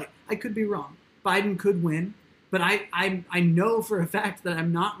Trump light. I could be wrong. Biden could win, but I know for a fact that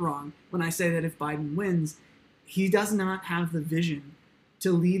I'm not wrong when I say that if Biden wins, he does not have the vision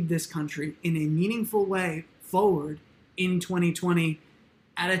to lead this country in a meaningful way forward in 2020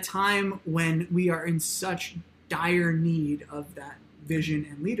 at a time when we are in such dire need of that vision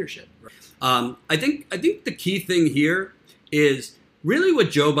and leadership. I think the key thing here is really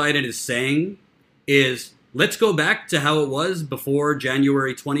what Joe Biden is saying is let's go back to how it was before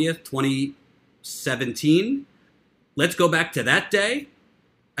January 20th, 2017. Let's go back to that day,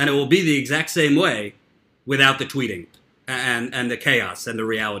 and it will be the exact same way without the tweeting and the chaos and the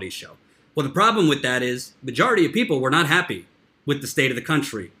reality show. Well, the problem with that is majority of people were not happy with the state of the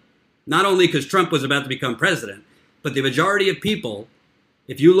country. Not only because Trump was about to become president, but the majority of people,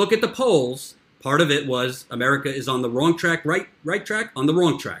 if you look at the polls, part of it was America is on the wrong track, right track, on the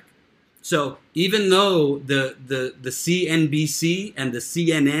wrong track. So even though the CNBC and the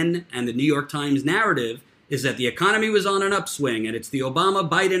CNN and the New York Times narrative is that the economy was on an upswing and it's the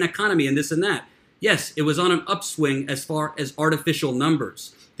Obama-Biden economy and this and that, yes, it was on an upswing as far as artificial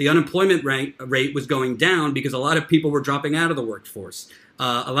numbers. The unemployment rate was going down because a lot of people were dropping out of the workforce.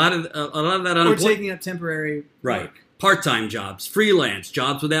 A lot of that unemployment. Or taking up temporary work. Part-time jobs, freelance,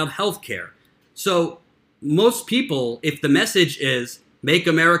 jobs without health care. So most people, if the message is make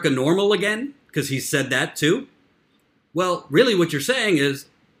America normal again, because he said that too, well, really what you're saying is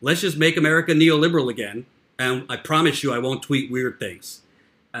let's just make America neoliberal again, and I promise you I won't tweet weird things.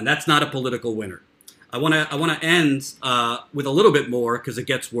 And that's not a political winner. I want to end with a little bit more because it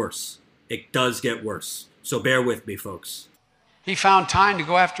gets worse. It does get worse. So bear with me, folks. He found time to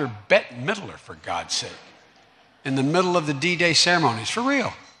go after Bette Midler, for God's sake, in the middle of the D-Day ceremonies. For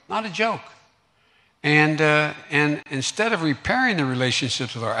real, not a joke. And instead of repairing the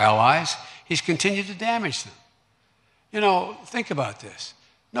relationships with our allies, he's continued to damage them. You know, think about this.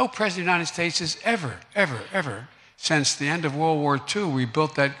 No president of the United States has ever, since the end of World War II, we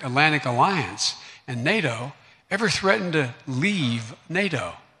built that Atlantic Alliance and NATO, ever threatened to leave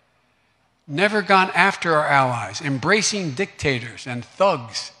NATO. Never gone after our allies, embracing dictators and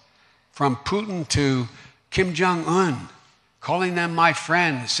thugs, from Putin to Kim Jong-un, calling them my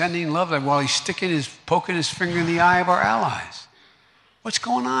friend, sending love while he's poking his finger in the eye of our allies. What's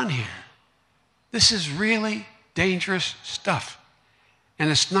going on here? This is really dangerous stuff, and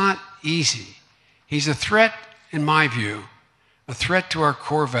it's not easy. He's a threat, in my view, a threat to our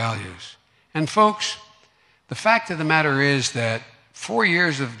core values. And folks, the fact of the matter is that 4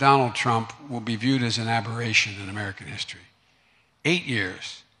 years of Donald Trump will be viewed as an aberration in American history. 8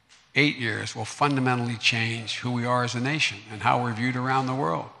 years will fundamentally change who we are as a nation and how we're viewed around the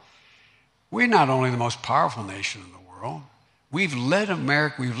world. We're not only the most powerful nation in the world, we've led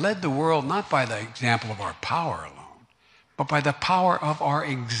America, we've led the world not by the example of our power alone, but by the power of our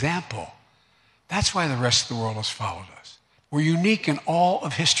example. That's why the rest of the world has followed us. We're unique in all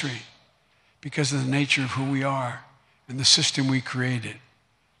of history because of the nature of who we are and the system we created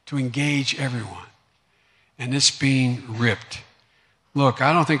to engage everyone. And it's being ripped. Look,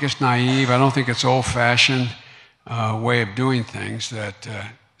 I don't think it's naive. I don't think it's old-fashioned way of doing things that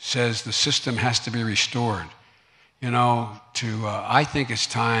says the system has to be restored. You know, I think it's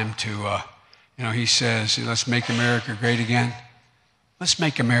time to, he says, let's make America great again. Let's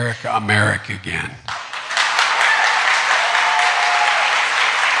make America America again.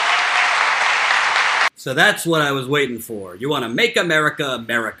 So that's what I was waiting for. You want to make America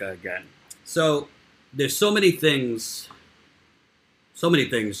America again. So there's so many things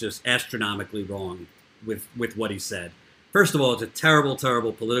just astronomically wrong with what he said. First of all, it's a terrible,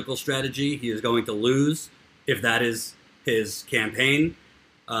 terrible political strategy. He is going to lose if that is his campaign.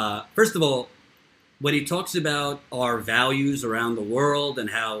 First of all, when he talks about our values around the world and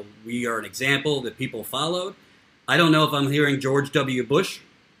how we are an example that people followed, I don't know if I'm hearing George W. Bush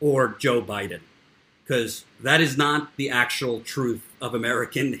or Joe Biden, because that is not the actual truth of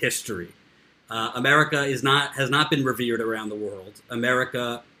American history. America has not been revered around the world.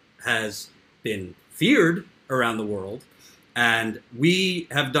 America has been feared around the world, and we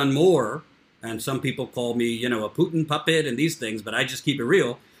have done more. And some people call me, a Putin puppet and these things, but I just keep it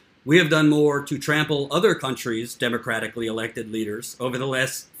real. We have done more to trample other countries' democratically elected leaders over the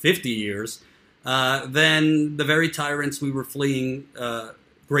last 50 years than the very tyrants we were fleeing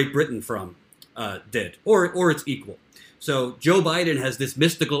Great Britain from did, or its equal. So Joe Biden has this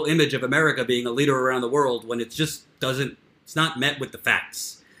mystical image of America being a leader around the world when it just doesn't, it's not met with the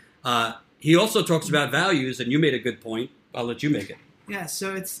facts. He also talks about values, and you made a good point. I'll let you make it. Yeah,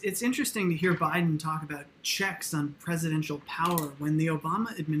 so it's interesting to hear Biden talk about checks on presidential power when the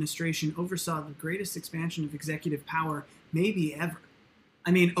Obama administration oversaw the greatest expansion of executive power maybe ever.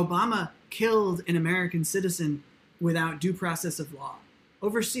 I mean, Obama killed an American citizen without due process of law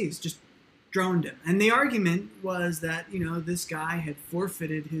overseas, just droned him. And the argument was that, this guy had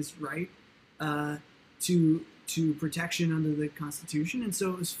forfeited his right to protection under the Constitution, and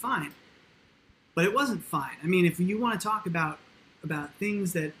so it was fine. But it wasn't fine. I mean, if you want to talk about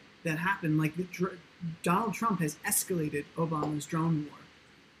things that happened, like Donald Trump has escalated Obama's drone war.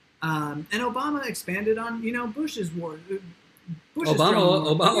 And Obama expanded on, Bush's war.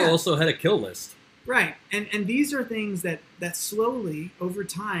 Obama also had a kill list. Right. And these are things that slowly, over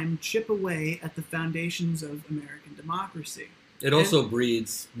time, chip away at the foundations of American democracy. It also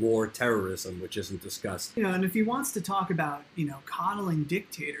breeds war terrorism, which isn't discussed. And if he wants to talk about, coddling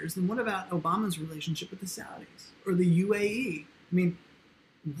dictators, then what about Obama's relationship with the Saudis or the UAE? I mean,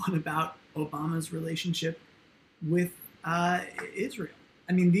 what about Obama's relationship with Israel?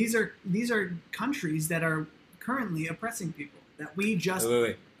 I mean, these are countries that are currently oppressing people that we just...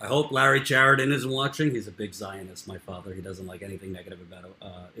 Wait. I hope Larry Sheridan isn't watching. He's a big Zionist, my father. He doesn't like anything negative about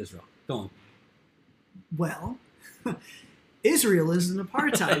Israel. Go on. Well, Israel is an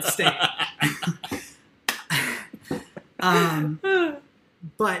apartheid state.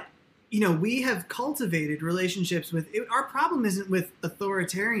 But, we have cultivated relationships with... Our problem isn't with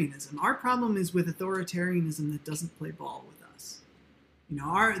authoritarianism. Our problem is with authoritarianism that doesn't play ball with us.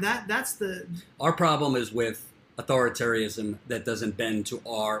 Our problem is with authoritarianism that doesn't bend to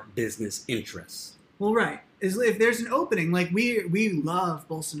our business interests. Well, right. If there's an opening, like we love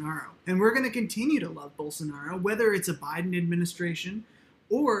Bolsonaro, and we're going to continue to love Bolsonaro, whether it's a Biden administration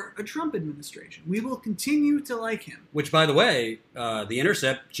or a Trump administration. We will continue to like him. Which, by the way, The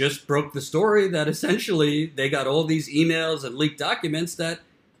Intercept just broke the story that essentially they got all these emails and leaked documents that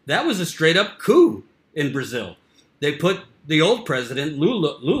was a straight-up coup in Brazil. They put the old president,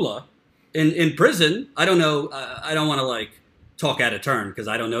 Lula, in prison. I don't know. I don't want to talk out of turn because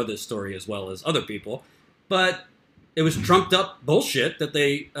I don't know this story as well as other people. But it was trumped up bullshit that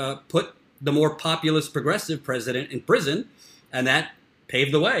they put the more populist progressive president in prison, and that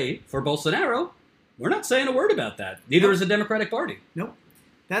paved the way for Bolsonaro. We're not saying a word about that. Neither is the Democratic Party. Nope.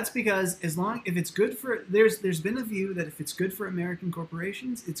 That's because if it's good for there's been a view that if it's good for American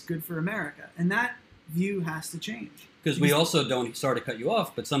corporations, it's good for America, and that view has to change. Because we also don't, sorry to cut you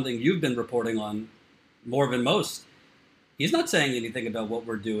off, but something you've been reporting on more than most, he's not saying anything about what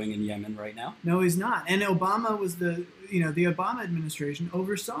we're doing in Yemen right now. No, he's not. And Obama was the Obama administration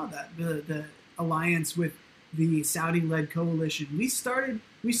oversaw that, the alliance with the Saudi-led coalition. We started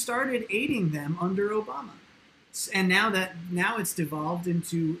aiding them under Obama. And now it's devolved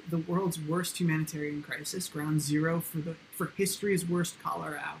into the world's worst humanitarian crisis, ground zero for history's worst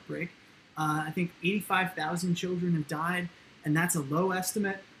cholera outbreak. I think 85,000 children have died, and that's a low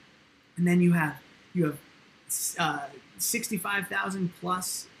estimate. And then you have 65,000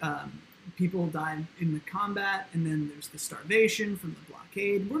 plus people died in the combat, and then there's the starvation from the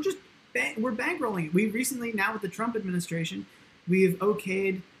blockade. We're bankrolling it. We recently, now with the Trump administration, we have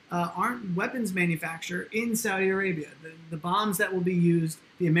okayed armed weapons manufacture in Saudi Arabia. The bombs that will be used,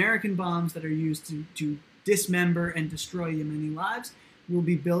 the American bombs that are used to dismember and destroy Yemeni lives, will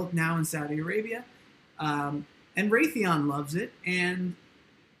be built now in Saudi Arabia, and Raytheon loves it.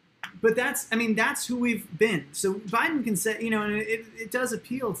 But that's who we've been. So Biden can say, and it does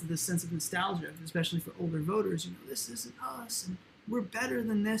appeal to this sense of nostalgia, especially for older voters. This isn't us, and we're better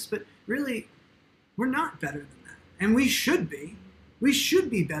than this. But really, we're not better than that, and we should be. We should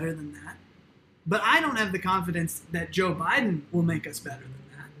be better than that. But I don't have the confidence that Joe Biden will make us better than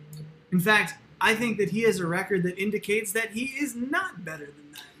that. In fact, I think that he has a record that indicates that he is not better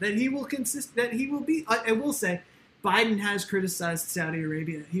than that. That he will be. I will say, Biden has criticized Saudi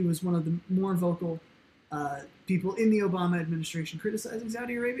Arabia. He was one of the more vocal people in the Obama administration criticizing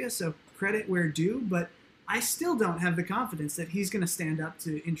Saudi Arabia. So credit where due. But I still don't have the confidence that he's going to stand up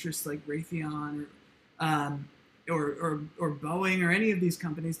to interests like Raytheon or Boeing or any of these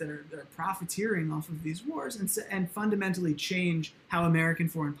companies that are profiteering off of these wars and fundamentally change how American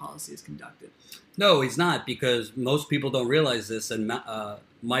foreign policy is conducted. No, he's not, because most people don't realize this, and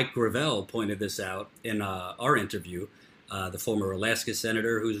Mike Gravel pointed this out in our interview. The former Alaska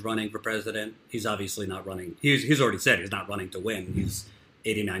senator who's running for president, he's obviously not running. He's already said he's not running to win. He's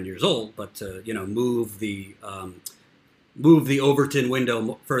 89 years old, but to, move the Overton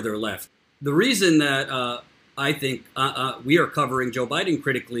window further left. The reason that I think we are covering Joe Biden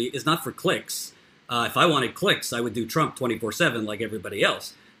critically is not for clicks. If I wanted clicks, I would do Trump 24/7 like everybody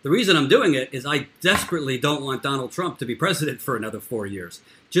else. The reason I'm doing it is I desperately don't want Donald Trump to be president for another 4 years.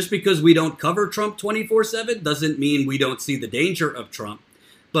 Just because we don't cover Trump 24/7 doesn't mean we don't see the danger of Trump.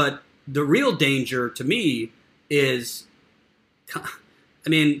 But the real danger to me is,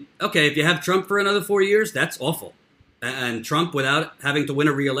 okay, if you have Trump for another 4 years, that's awful. And Trump, without having to win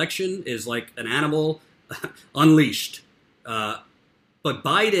a re-election, is like an animal unleashed. But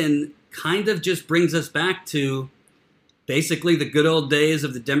Biden kind of just brings us back to basically the good old days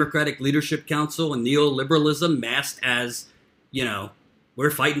of the Democratic Leadership Council and neoliberalism masked as,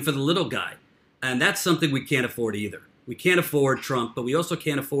 we're fighting for the little guy. And that's something we can't afford either. We can't afford Trump, but we also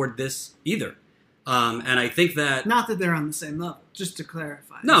can't afford this either. And I think that... Not that they're on the same level, just to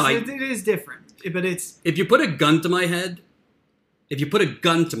clarify. No, it is different, but it's... If you put a gun to my head,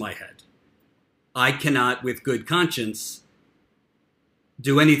 I cannot, with good conscience,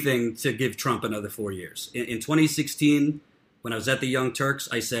 do anything to give Trump another 4 years. In 2016, when I was at the Young Turks,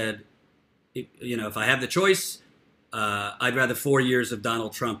 I said, if I have the choice, I'd rather 4 years of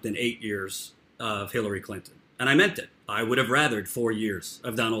Donald Trump than 8 years of Hillary Clinton. And I meant it. I would have rathered 4 years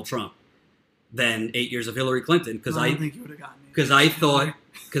of Donald Trump than 8 years of Hillary Clinton because I don't think you would have gotten it. Because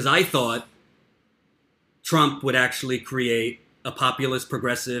I thought Trump would actually create a populist,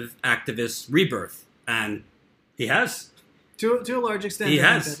 progressive, activist rebirth, and he has. To a large extent, he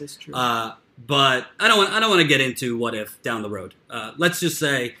has. That is true. But I don't want to get into what if down the road. Let's just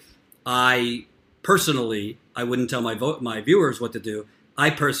say, I wouldn't tell my viewers what to do. I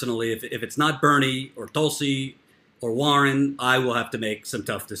personally, if it's not Bernie or Tulsi or Warren, I will have to make some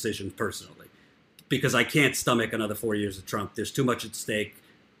tough decisions personally, because I can't stomach another 4 years of Trump. There's too much at stake.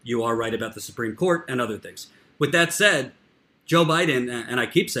 You are right about the Supreme Court and other things. With that said, Joe Biden, and I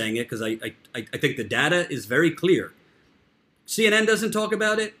keep saying it because I think the data is very clear. CNN doesn't talk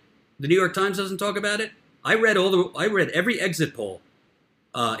about it. The New York Times doesn't talk about it. I read every exit poll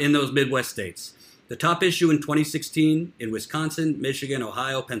in those Midwest states. The top issue in 2016 in Wisconsin, Michigan,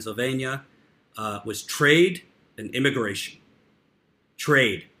 Ohio, Pennsylvania was trade and immigration.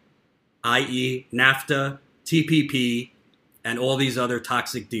 Trade, i.e. NAFTA, TPP, and all these other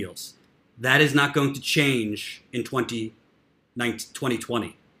toxic deals. That is not going to change in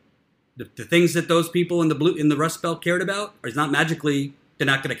 2020. The things that those people in the Rust Belt cared about is not magically, they're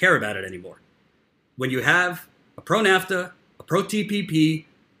not going to care about it anymore. When you have a pro-NAFTA, a pro-TPP,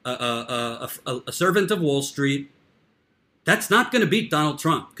 a servant of Wall Street, that's not going to beat Donald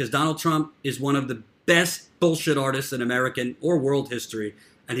Trump, because Donald Trump is one of the best bullshit artists in American or world history,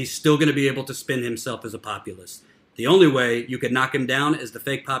 and he's still going to be able to spin himself as a populist. The only way you could knock him down as the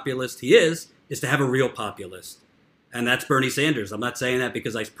fake populist he is to have a real populist. And that's Bernie Sanders. I'm not saying that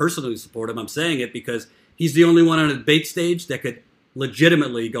because I personally support him. I'm saying it because he's the only one on a debate stage that could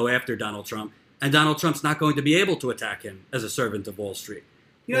legitimately go after Donald Trump. And Donald Trump's not going to be able to attack him as a servant of Wall Street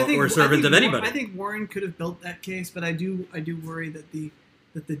or a servant of anybody. I think Warren could have built that case, but I do worry that the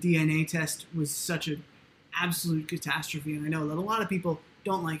DNA test was such an absolute catastrophe. And I know that a lot of people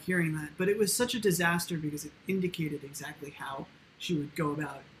don't like hearing that, but it was such a disaster because it indicated exactly how she would go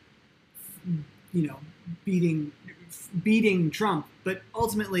about, beating Trump. But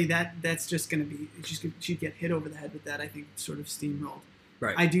ultimately, that's just going to be she'd get hit over the head with that. I think sort of steamrolled.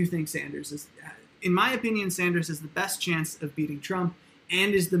 Right. I do think Sanders is, in my opinion, Sanders has the best chance of beating Trump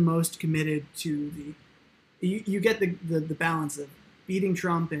and is the most committed to the. You get the balance of beating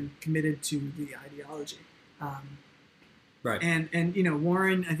Trump and committed to the ideology. Right. And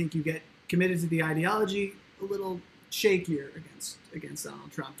Warren, I think you get committed to the ideology, a little shakier against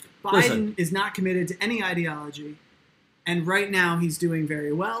Donald Trump. Biden is not committed to any ideology, and right now he's doing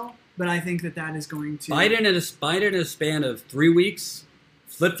very well. But I think that is going to Biden in a span of 3 weeks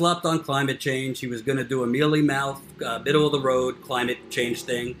flip-flopped on climate change. He was going to do a mealy-mouthed, middle of the road climate change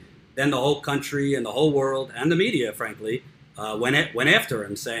thing. Then the whole country and the whole world and the media, frankly, went after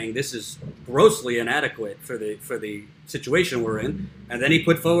him, saying this is grossly inadequate for the situation we're in. And then he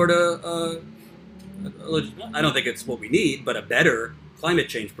put forward I don't think it's what we need, but a better climate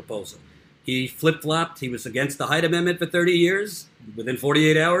change proposal. He flip-flopped. He was against the Hyde Amendment for 30 years. Within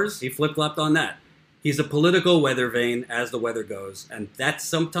 48 hours, he flip-flopped on that. He's a political weather vane as the weather goes, and that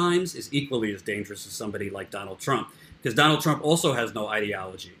sometimes is equally as dangerous as somebody like Donald Trump, because Donald Trump also has no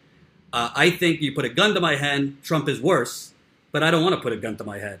ideology. I think you put a gun to my head, Trump is worse, but I don't want to put a gun to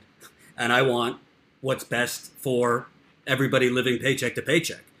my head. And I want what's best for everybody living paycheck to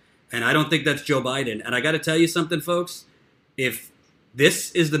paycheck. And I don't think that's Joe Biden. And I got to tell you something, folks. If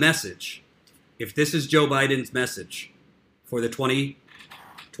this is the message. If this is Joe Biden's message for the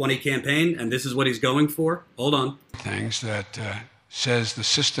 2020 campaign, and this is what he's going for, hold on. Things that says the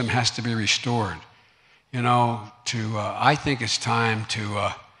system has to be restored. I think it's time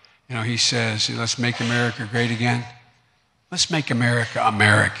to, he says, let's make America great again. Let's make America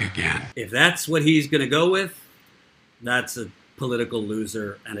America again. If that's what he's going to go with, that's a political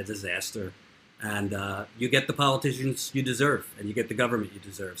loser and a disaster. And you get the politicians you deserve, and you get the government you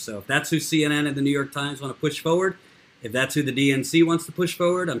deserve. So if that's who CNN and the New York Times want to push forward, if that's who the DNC wants to push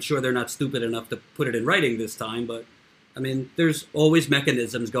forward, I'm sure they're not stupid enough to put it in writing this time. But, I mean, there's always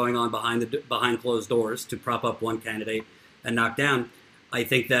mechanisms going on behind closed doors to prop up one candidate and knock down. I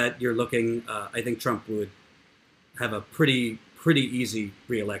think that you're looking, I think Trump would have a pretty easy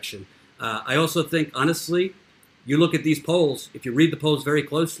re-election. I also think, honestly, you look at these polls, if you read the polls very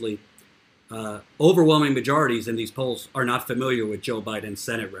closely, overwhelming majorities in these polls are not familiar with Joe Biden's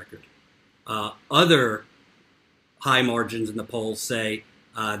Senate record. Other high margins in the polls say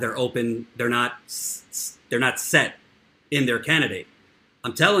they're open, they're not set in their candidate.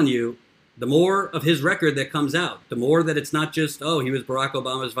 I'm telling you, the more of his record that comes out, the more that it's not just, oh, he was Barack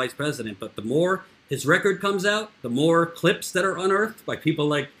Obama's vice president, but the more his record comes out, the more clips that are unearthed by people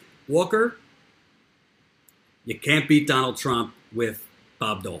like Walker. You can't beat Donald Trump with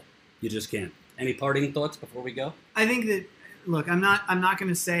Bob Dole. You just can't. Any parting thoughts before we go? I think that, look, I'm not going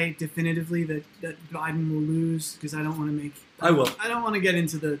to say definitively that Biden will lose, because I don't want to make. I will. I don't want to get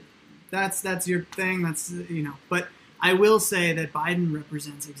into that's your thing. That's But I will say that Biden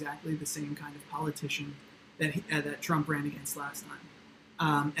represents exactly the same kind of politician that Trump ran against last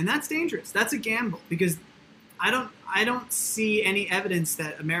time, and that's dangerous. That's a gamble, because I don't see any evidence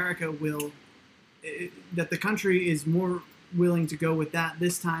that America will, that the country is more willing to go with that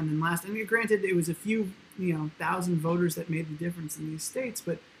this time than last. I mean, granted, it was a few thousand voters that made the difference in these states,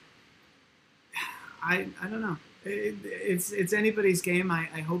 but I don't know. It's anybody's game.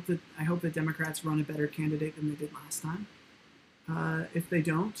 I hope that Democrats run a better candidate than they did last time. If they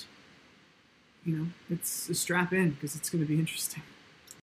don't, it's a strap in, because it's going to be interesting.